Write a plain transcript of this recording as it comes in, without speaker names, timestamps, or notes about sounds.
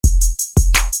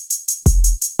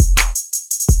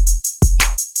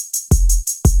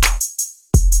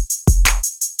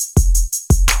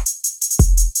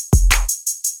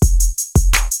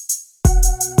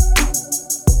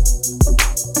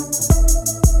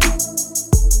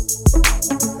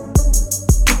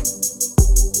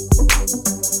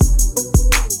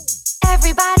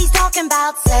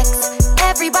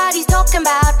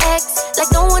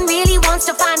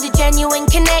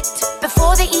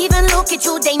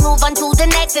move on to the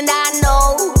next, and I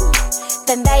know.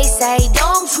 Then they say,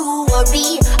 don't you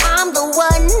worry, I'm the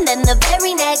one. Then the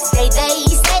very next day they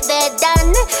say they're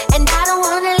done. And I don't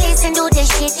wanna listen to the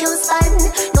shit you spun.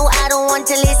 No, I don't want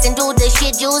to listen to the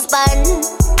shit you spun.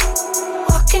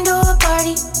 Walking to a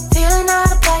party, feeling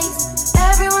out of place.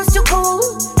 Everyone's too cool,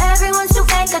 everyone's too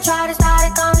fake. I try to start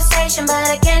a conversation,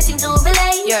 but I can't seem to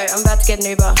relate. Yo, I'm about to get an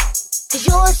Uber. Cause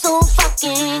you're so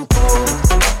fucking cool.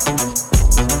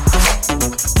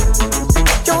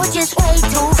 You're just way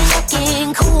too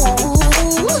fucking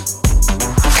cool.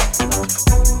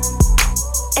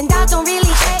 And I don't really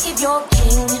care if you're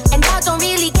king. And I don't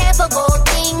really care for gold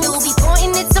things. You'll be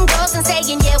pointing at some girls and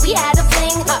saying, yeah, we had a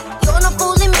fling. You're not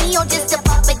fooling me, you're just a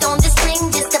puppet on the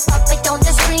string. Just a puppet on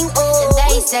the string, oh. And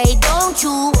they say, don't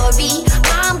you worry,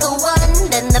 I'm the one.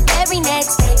 Then the very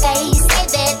next day they say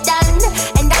they're done.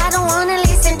 And I don't wanna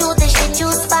listen to the shit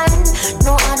you spun.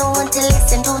 No, I don't want to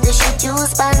listen to the shit you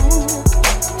spun.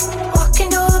 Walking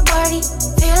to a party,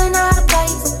 feeling out of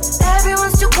place.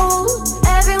 Everyone's too cool,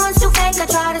 everyone's too fake. I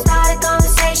try to start a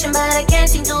conversation, but I can't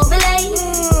seem to relate.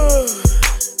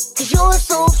 Cause you're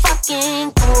so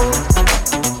fucking cool.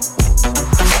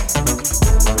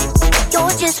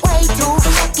 You're just way too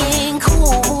fucking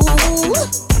cool.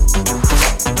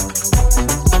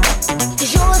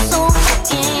 Cause you're so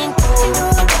fucking cool.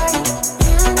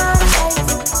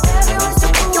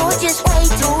 You're just way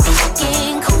too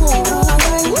fucking cool.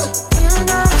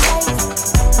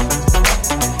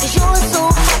 Cause you're so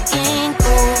fucking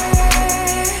cool.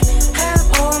 Have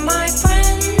all my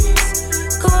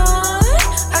friends gone?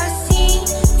 I seem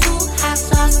to have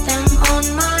lost them on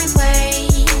my way.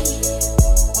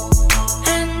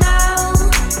 And now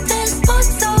this spot's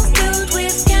so filled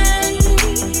with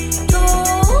candles.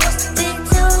 They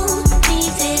tell me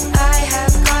that I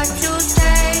have got to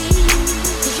stay.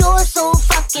 Cause you're so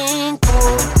fucking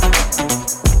cool.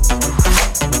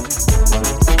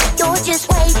 You're just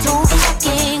way too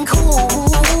fucking cool.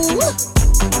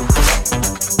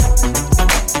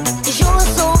 Cause you're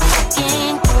so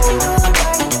fucking cool.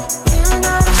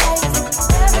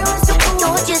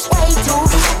 You're just way too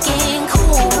fucking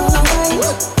cool.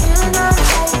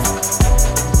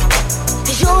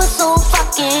 Cause you're so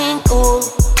fucking cool.